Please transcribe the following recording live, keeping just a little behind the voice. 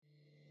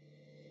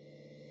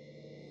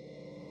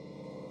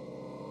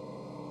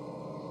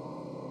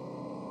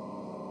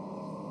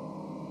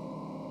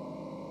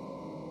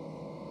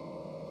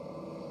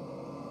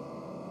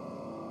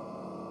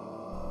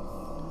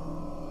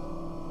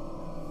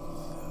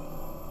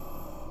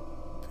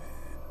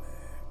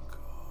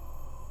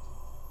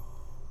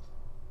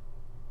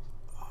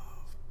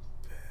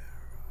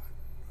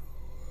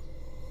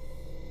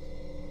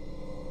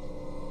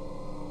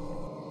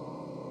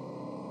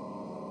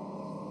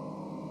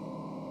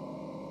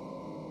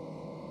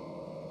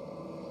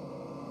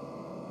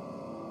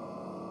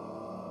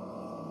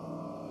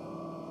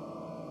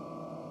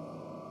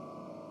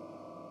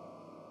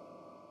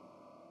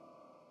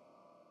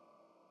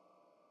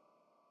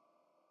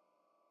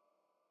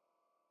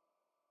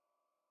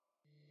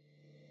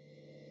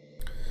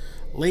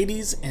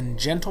Ladies and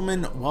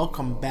gentlemen,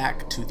 welcome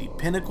back to the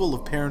pinnacle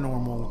of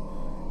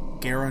paranormal,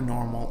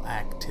 Paranormal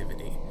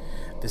Activity.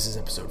 This is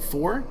episode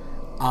 4.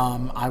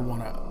 I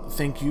want to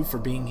thank you for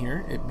being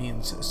here. It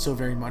means so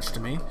very much to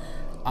me.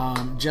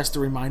 Just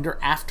a reminder,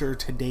 after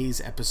today's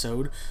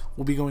episode,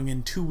 we'll be going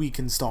in 2-week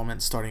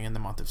installments starting in the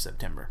month of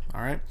September.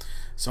 Alright?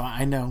 So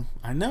I know,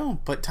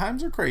 but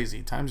times are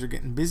crazy. Times are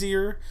getting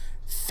busier,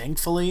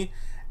 thankfully,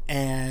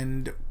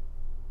 and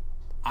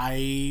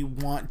I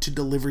want to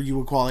deliver you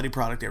a quality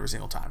product every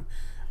single time.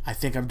 I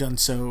think I've done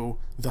so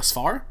thus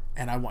far,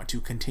 and I want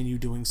to continue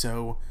doing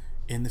so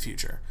in the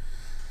future.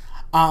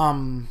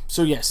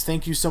 So yes,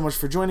 thank you so much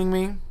for joining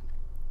me.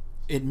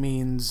 It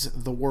means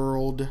the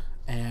world,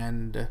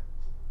 and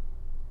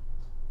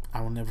I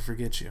will never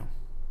forget you.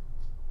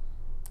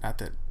 I'm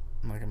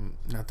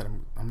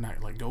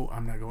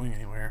not going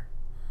anywhere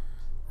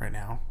right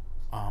now.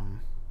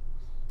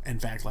 In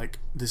fact,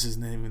 this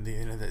isn't even the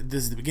end of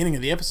this is the beginning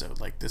of the episode.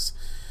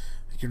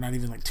 You're not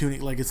even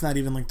tuning. It's not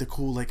even the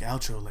cool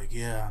outro.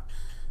 Yeah,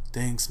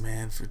 thanks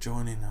man for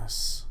joining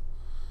us.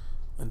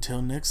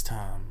 Until next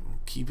time,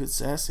 keep it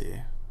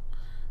sassy.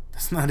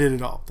 That's not it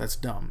at all. That's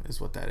dumb, is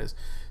what that is.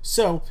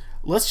 So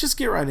let's just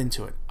get right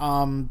into it.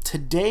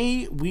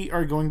 Today we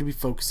are going to be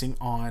focusing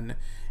on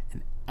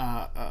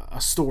a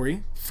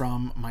story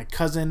from my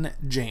cousin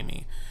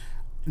Jamie.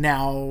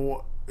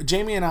 Now,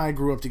 Jamie and I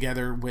grew up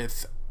together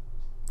with.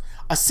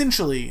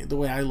 Essentially, the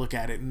way I look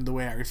at it and the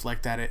way I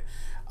reflect at it,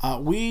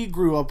 we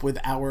grew up with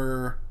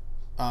our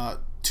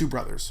 2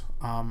 brothers.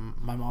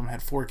 My mom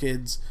had 4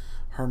 kids.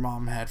 Her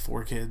mom had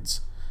 4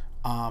 kids.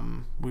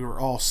 We were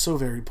all so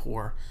very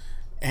poor.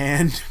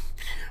 And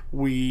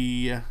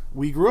we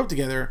grew up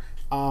together.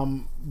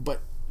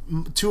 But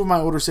 2 of my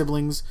older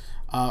siblings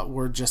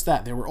were just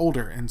that. They were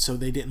older, and so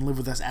they didn't live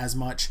with us as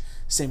much.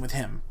 Same with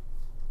him.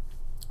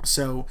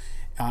 So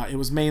it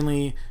was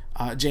mainly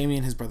Jamie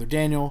and his brother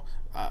Daniel,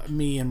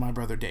 me and my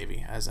brother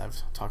Davey, as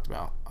I've talked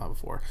about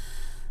before.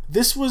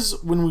 This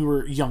was when we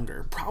were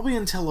younger, probably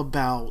until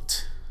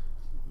about,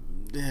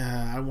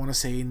 I want to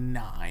say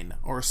 9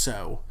 or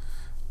so,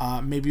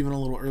 maybe even a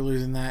little earlier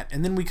than that.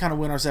 And then we kind of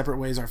went our separate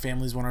ways. Our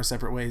families went our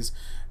separate ways,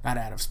 not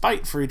out of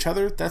spite for each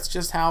other. That's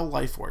just how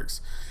life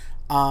works.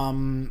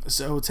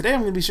 So today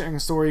I'm going to be sharing a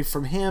story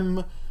from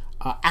him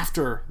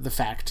after the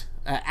fact,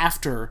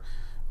 after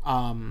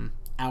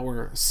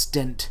our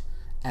stint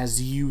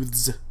as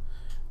youths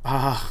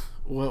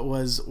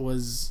was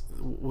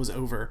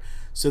over.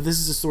 So this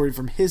is a story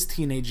from his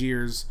teenage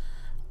years.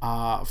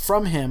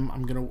 From him,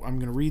 I'm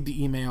gonna read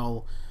the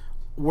email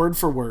word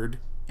for word,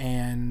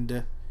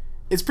 and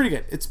it's pretty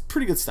good. It's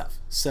pretty good stuff.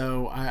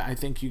 So I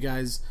think you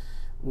guys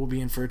will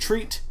be in for a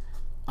treat.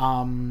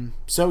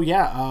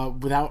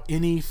 Without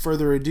any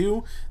further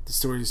ado, the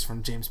story is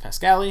from James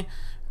Pascali,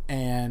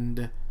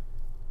 and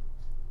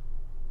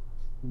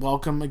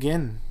welcome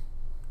again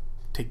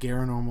to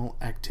Paranormal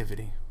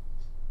Activity.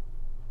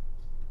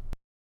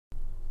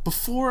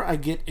 Before I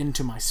get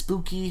into my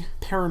spooky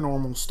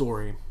paranormal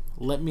story,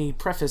 let me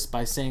preface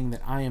by saying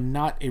that I am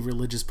not a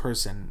religious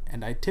person,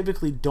 and I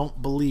typically don't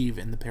believe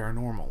in the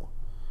paranormal.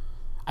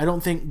 I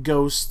don't think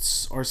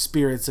ghosts are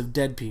spirits of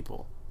dead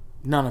people.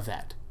 None of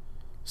that.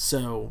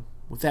 So,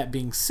 with that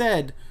being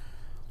said,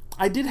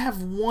 I did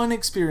have one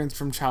experience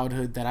from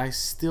childhood that I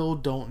still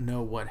don't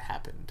know what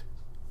happened.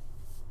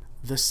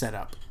 The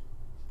setup.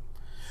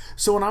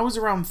 So when I was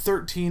around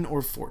 13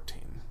 or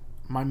 14,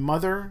 my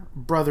mother,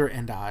 brother,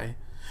 and I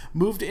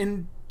moved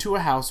into a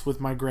house with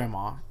my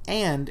grandma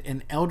and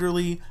an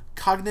elderly,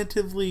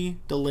 cognitively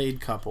delayed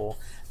couple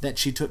that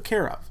she took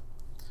care of.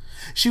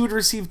 She would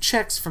receive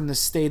checks from the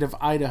state of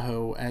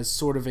Idaho as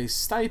sort of a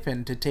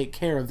stipend to take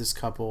care of this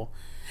couple,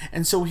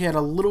 and so we had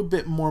a little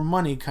bit more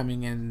money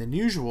coming in than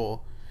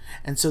usual,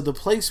 and so the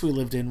place we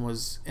lived in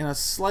was in a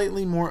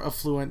slightly more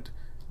affluent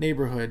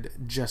neighborhood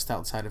just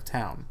outside of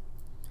town.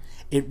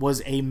 It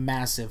was a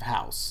massive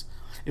house.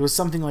 It was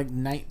something like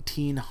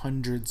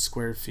 1,900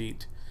 square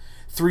feet.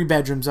 3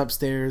 bedrooms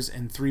upstairs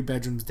and 3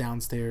 bedrooms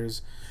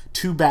downstairs.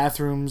 2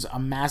 bathrooms, a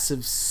massive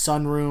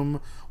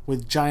sunroom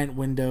with giant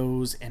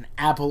windows, an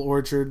apple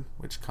orchard,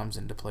 which comes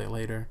into play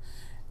later,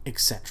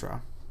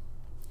 etc.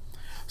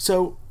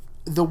 So,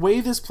 the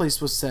way this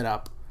place was set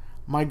up,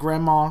 my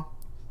grandma,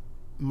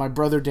 my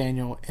brother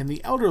Daniel, and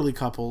the elderly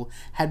couple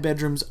had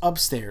bedrooms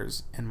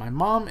upstairs, and my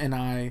mom and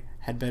I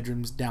had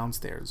bedrooms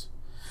downstairs.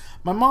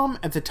 My mom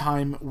at the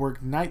time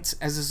worked nights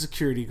as a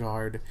security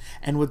guard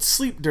and would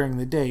sleep during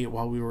the day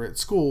while we were at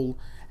school,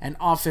 and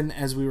often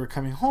as we were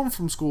coming home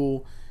from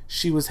school,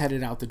 she was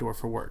headed out the door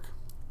for work.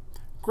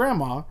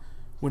 Grandma,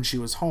 when she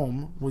was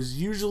home,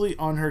 was usually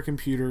on her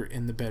computer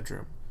in the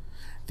bedroom.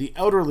 The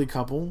elderly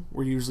couple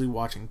were usually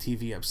watching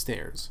TV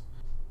upstairs,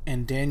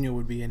 and Daniel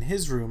would be in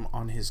his room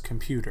on his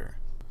computer.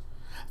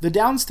 The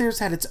downstairs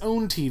had its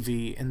own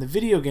TV and the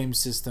video game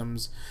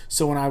systems,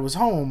 so when I was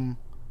home,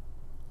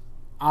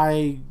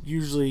 I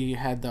usually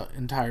had the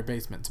entire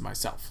basement to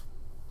myself.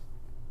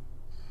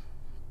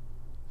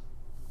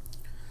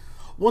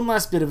 One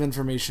last bit of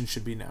information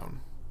should be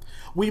known.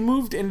 We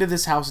moved into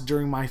this house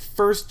during my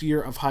first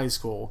year of high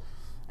school,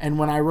 And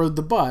when I rode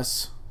the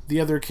bus, the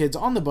other kids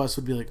on the bus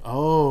would be like,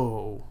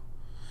 "Oh,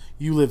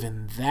 you live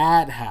in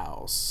that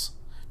house."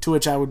 To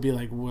which I would be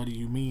like, "What do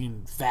you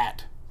mean,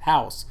 that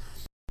house?"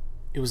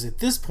 It was at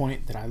this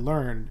point that I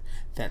learned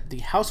that the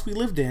house we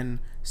lived in,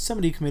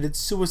 somebody committed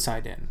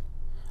suicide in.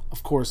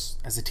 Of course,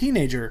 as a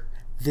teenager,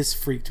 this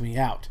freaked me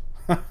out.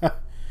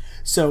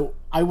 So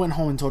I went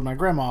home and told my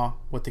grandma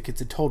what the kids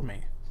had told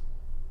me.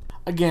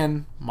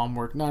 Again, Mom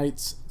worked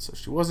nights, so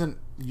she wasn't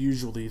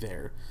usually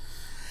there.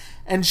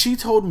 And she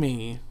told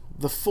me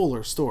the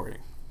fuller story.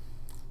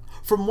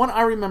 From what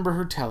I remember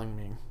her telling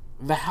me,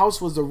 the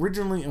house was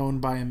originally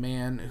owned by a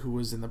man who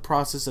was in the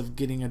process of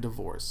getting a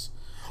divorce,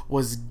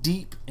 was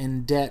deep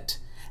in debt,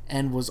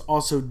 and was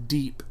also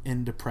deep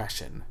in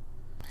depression.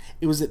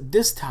 It was at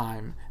this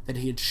time that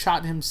he had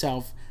shot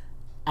himself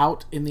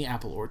out in the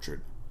apple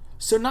orchard.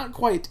 So not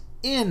quite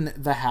in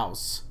the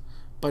house,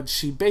 but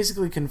she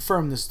basically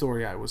confirmed the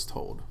story I was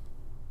told.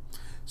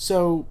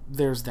 So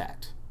there's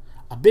that.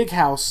 A big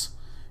house,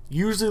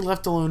 usually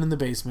left alone in the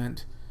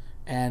basement,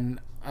 and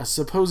a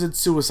supposed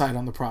suicide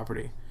on the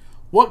property.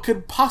 What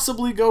could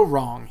possibly go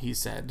wrong, he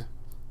said.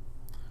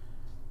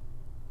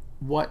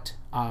 What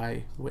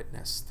I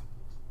witnessed.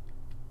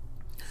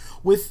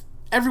 With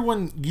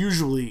everyone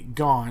usually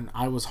gone,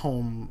 I was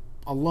home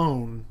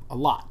alone a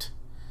lot.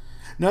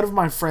 None of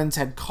my friends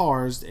had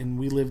cars, and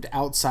we lived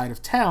outside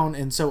of town,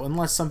 and so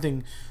unless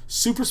something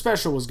super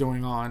special was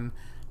going on,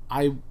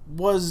 I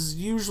was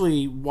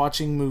usually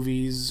watching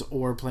movies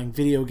or playing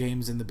video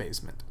games in the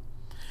basement.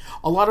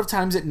 A lot of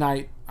times at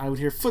night, I would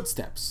hear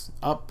footsteps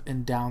up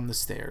and down the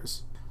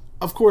stairs.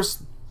 Of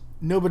course,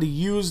 nobody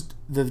used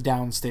the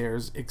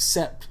downstairs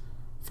except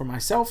for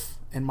myself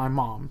and my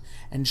mom,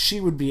 and she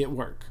would be at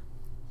work.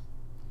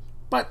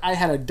 But I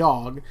had a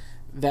dog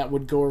that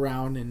would go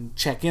around and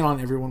check in on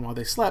everyone while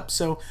they slept,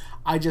 so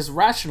I just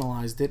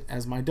rationalized it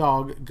as my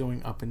dog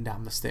going up and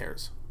down the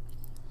stairs.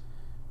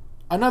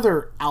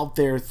 Another out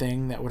there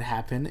thing that would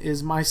happen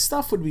is my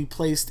stuff would be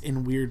placed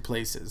in weird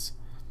places.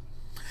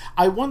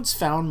 I once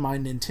found my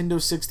Nintendo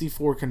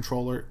 64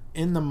 controller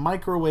in the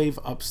microwave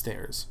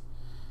upstairs.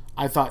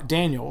 I thought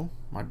Daniel,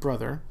 my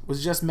brother,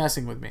 was just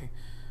messing with me,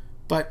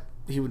 but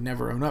he would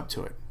never own up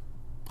to it.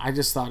 I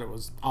just thought it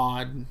was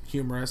odd,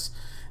 humorous.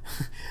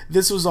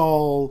 This was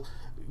all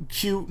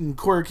cute and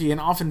quirky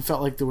and often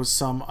felt like there was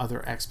some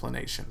other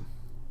explanation.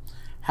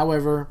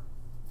 However,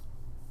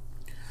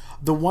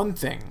 the one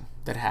thing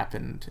that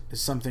happened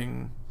is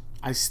something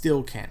I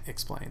still can't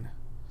explain.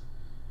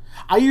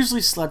 I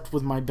usually slept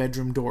with my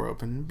bedroom door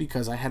open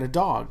because I had a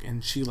dog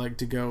and she liked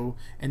to go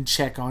and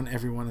check on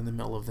everyone in the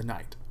middle of the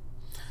night.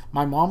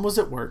 My mom was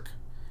at work.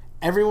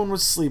 Everyone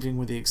was sleeping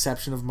with the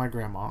exception of my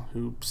grandma,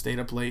 who stayed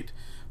up late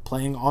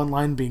playing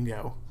online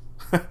bingo.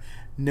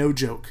 No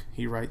joke,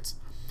 he writes.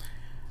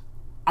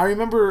 I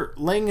remember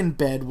laying in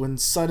bed when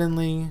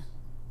suddenly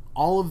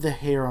all of the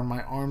hair on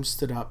my arm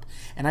stood up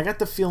and I got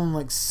the feeling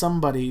like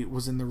somebody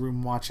was in the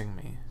room watching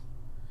me.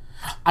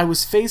 I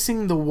was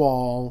facing the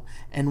wall,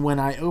 and when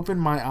I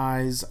opened my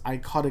eyes, I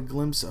caught a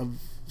glimpse of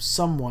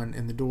someone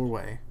in the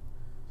doorway.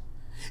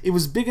 It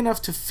was big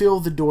enough to fill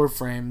the door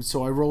frame,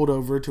 so I rolled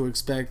over to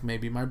expect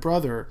maybe my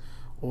brother,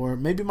 or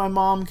maybe my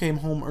mom came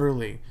home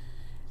early.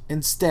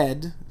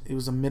 Instead, it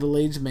was a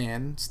middle-aged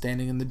man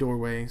standing in the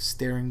doorway,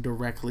 staring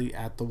directly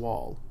at the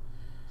wall.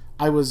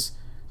 I was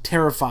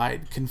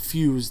terrified,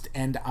 confused,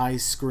 and I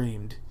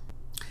screamed.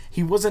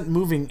 He wasn't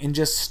moving and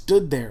just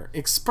stood there,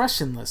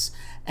 expressionless,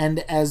 and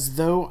as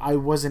though I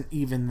wasn't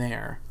even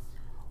there.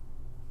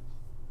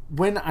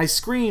 When I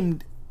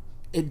screamed,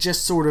 it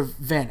just sort of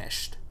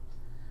vanished.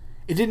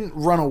 It didn't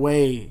run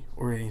away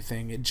or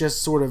anything, it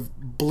just sort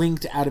of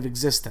blinked out of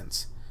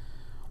existence.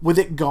 With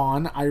it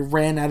gone, I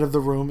ran out of the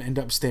room and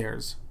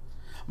upstairs.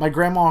 My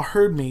grandma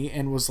heard me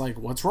and was like,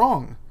 "What's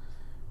wrong?"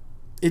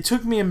 It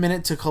took me a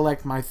minute to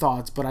collect my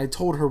thoughts, but I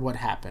told her what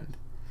happened.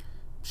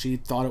 She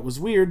thought it was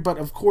weird, but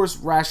of course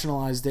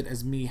rationalized it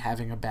as me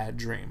having a bad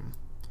dream.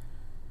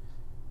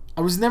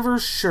 I was never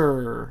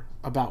sure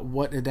about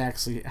what had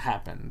actually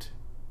happened.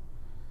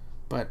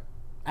 But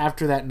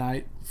after that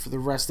night, for the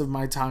rest of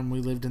my time we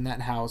lived in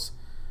that house,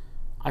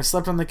 I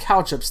slept on the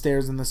couch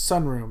upstairs in the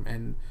sunroom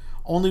and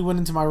only went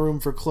into my room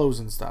for clothes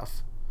and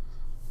stuff.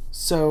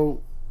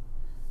 So,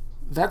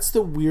 that's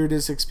the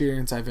weirdest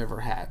experience I've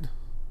ever had.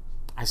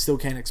 I still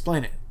can't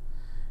explain it.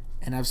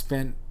 And I've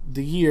spent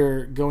the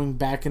year going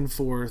back and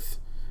forth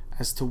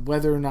as to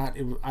whether or not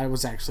I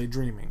was actually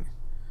dreaming.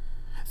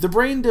 The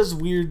brain does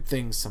weird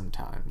things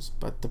sometimes,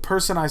 but the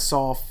person I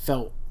saw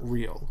felt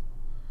real.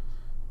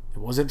 It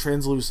wasn't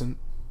translucent.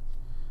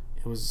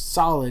 It was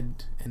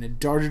solid, and it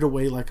darted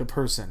away like a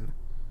person.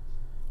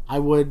 I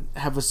would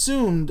have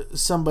assumed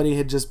somebody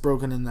had just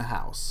broken in the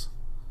house.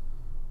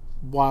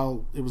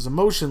 While it was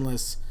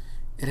emotionless,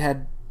 it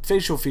had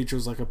facial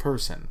features like a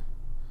person.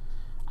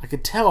 I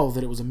could tell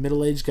that it was a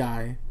middle-aged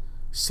guy,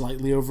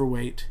 slightly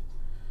overweight,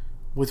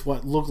 with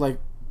what looked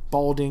like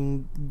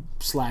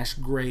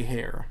balding/gray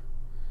hair.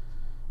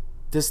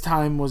 This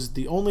time was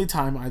the only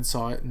time I'd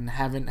saw it and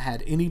haven't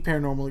had any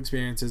paranormal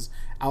experiences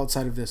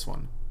outside of this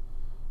one.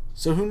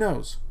 So who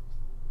knows?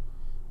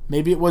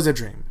 Maybe it was a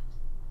dream.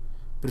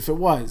 But if it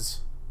was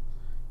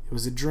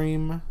a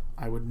dream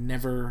I would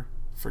never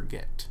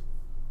forget.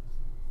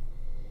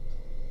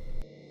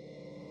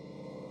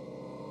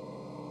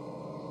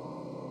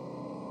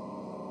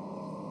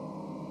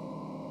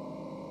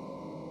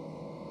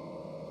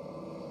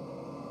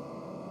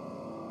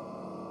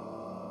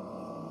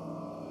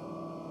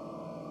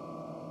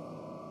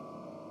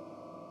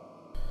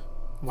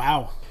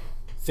 Wow.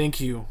 Thank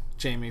you,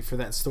 Jamie, for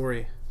that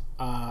story.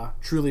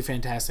 Truly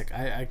fantastic.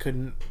 I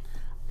couldn't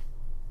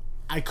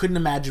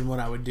imagine what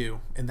I would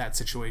do in that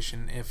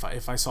situation if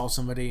I saw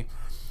somebody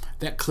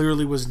that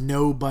clearly was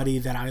nobody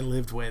that I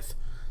lived with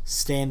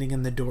standing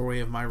in the doorway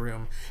of my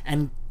room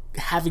and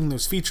having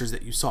those features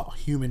that you saw,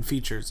 human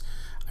features.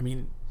 I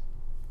mean,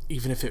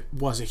 even if it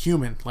was a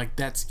human, like,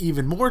 that's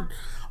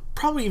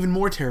probably even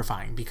more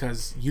terrifying,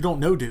 because you don't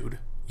know, dude,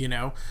 you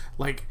know?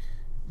 Like,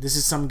 this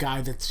is some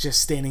guy that's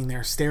just standing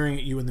there staring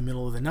at you in the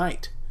middle of the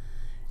night.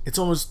 It's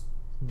almost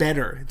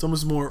better. It's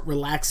almost more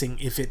relaxing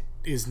if it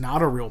is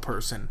not a real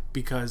person,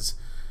 because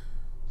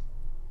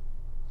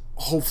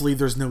hopefully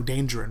there's no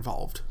danger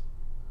involved.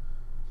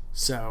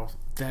 So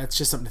that's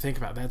just something to think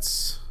about.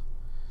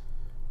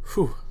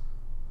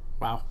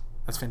 Wow,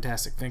 that's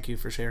fantastic. Thank you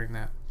for sharing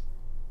that.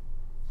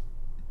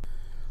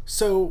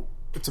 So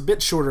it's a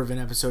bit shorter of an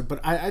episode, but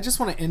I just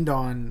want to end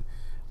on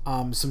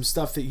some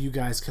stuff that you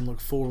guys can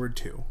look forward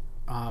to.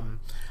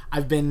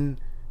 I've been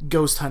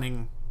ghost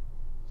hunting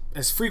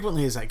as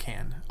frequently as I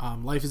can.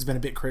 Life has been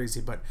a bit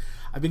crazy, but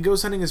I've been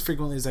ghost hunting as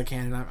frequently as I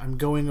can, and I'm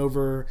going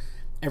over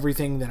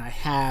everything that I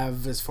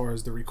have as far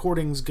as the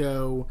recordings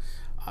go,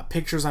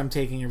 pictures I'm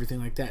taking, everything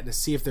like that, to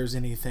see if there's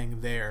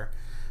anything there.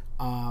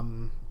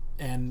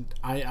 And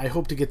I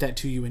hope to get that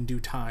to you in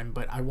due time,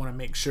 but I want to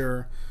make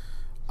sure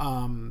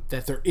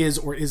that there is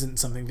or isn't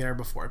something there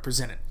before I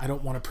present it. I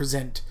don't want to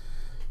present,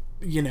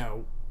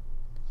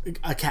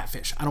 a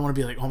catfish. I don't want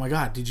to be like, oh my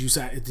god, did you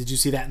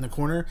see that in the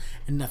corner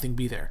and nothing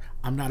be there?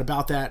 I'm not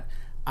about that.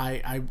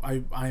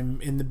 I'm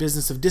in the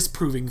business of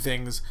disproving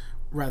things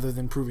rather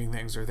than proving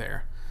things are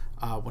there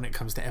when it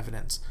comes to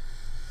evidence.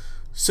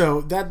 So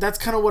that's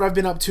kind of what I've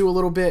been up to a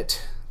little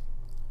bit.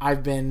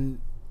 I've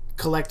been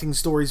collecting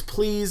stories.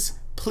 Please,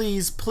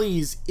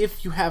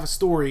 if you have a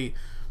story,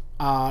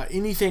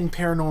 anything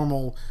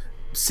paranormal,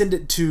 send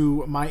it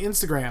to my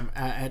Instagram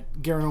at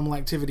Garanormal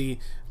Activity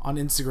on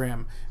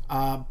Instagram.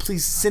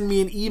 Please send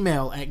me an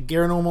email at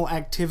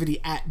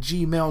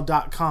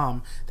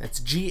garanormalactivity@gmail.com.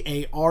 That's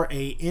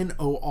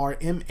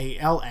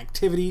GARANORMAL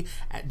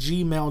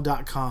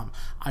activity@gmail.com.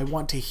 I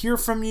want to hear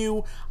from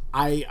you.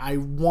 I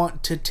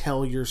want to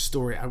tell your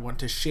story. I want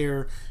to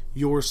share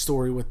your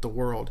story with the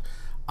world.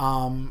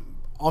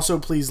 Also,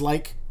 please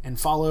like and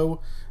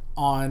follow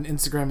on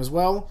Instagram as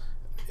well.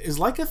 Is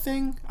like a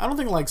thing? I don't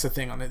think like's a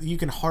thing on it. You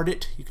can heart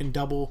it. You can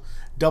double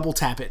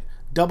tap it.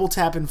 Double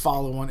tap and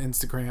follow on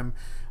Instagram.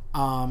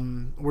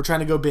 We're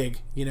trying to go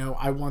big.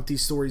 I want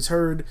these stories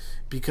heard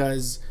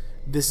because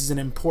this is an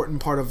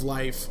important part of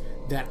life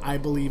that I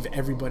believe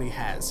everybody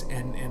has,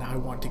 and I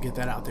want to get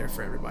that out there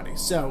for everybody.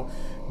 So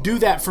do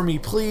that for me,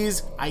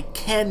 please. I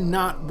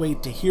cannot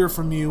wait to hear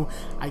from you.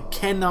 I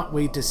cannot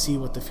wait to see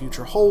what the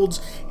future holds.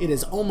 It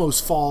is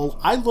almost fall.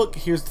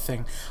 Here's the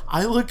thing.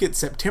 I look at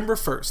September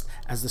 1st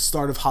as the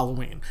start of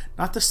Halloween.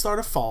 Not the start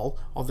of fall,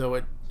 although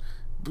it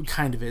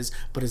kind of is,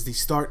 but as the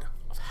start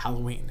of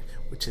Halloween,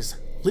 which is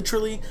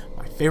literally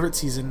my favorite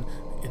season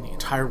in the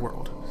entire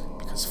world,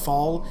 because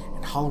fall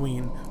and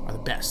Halloween are the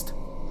best,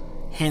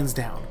 hands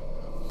down.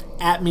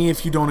 At me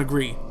if you don't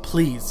agree,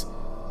 please.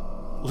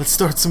 Let's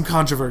start some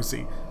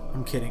controversy.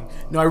 I'm kidding.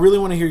 No, I really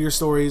want to hear your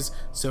stories,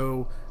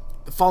 so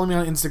follow me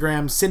on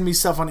Instagram, send me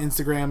stuff on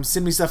Instagram,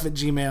 send me stuff at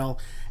Gmail,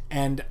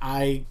 and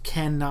I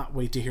cannot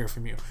wait to hear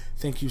from you.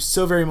 Thank you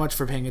so very much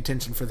for paying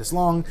attention for this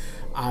long.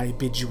 I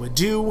bid you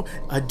adieu,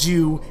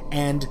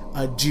 and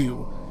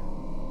adieu.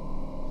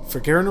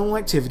 For Garanormal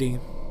Activity,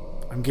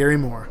 I'm Gary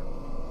Moore.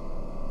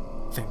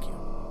 Thank you.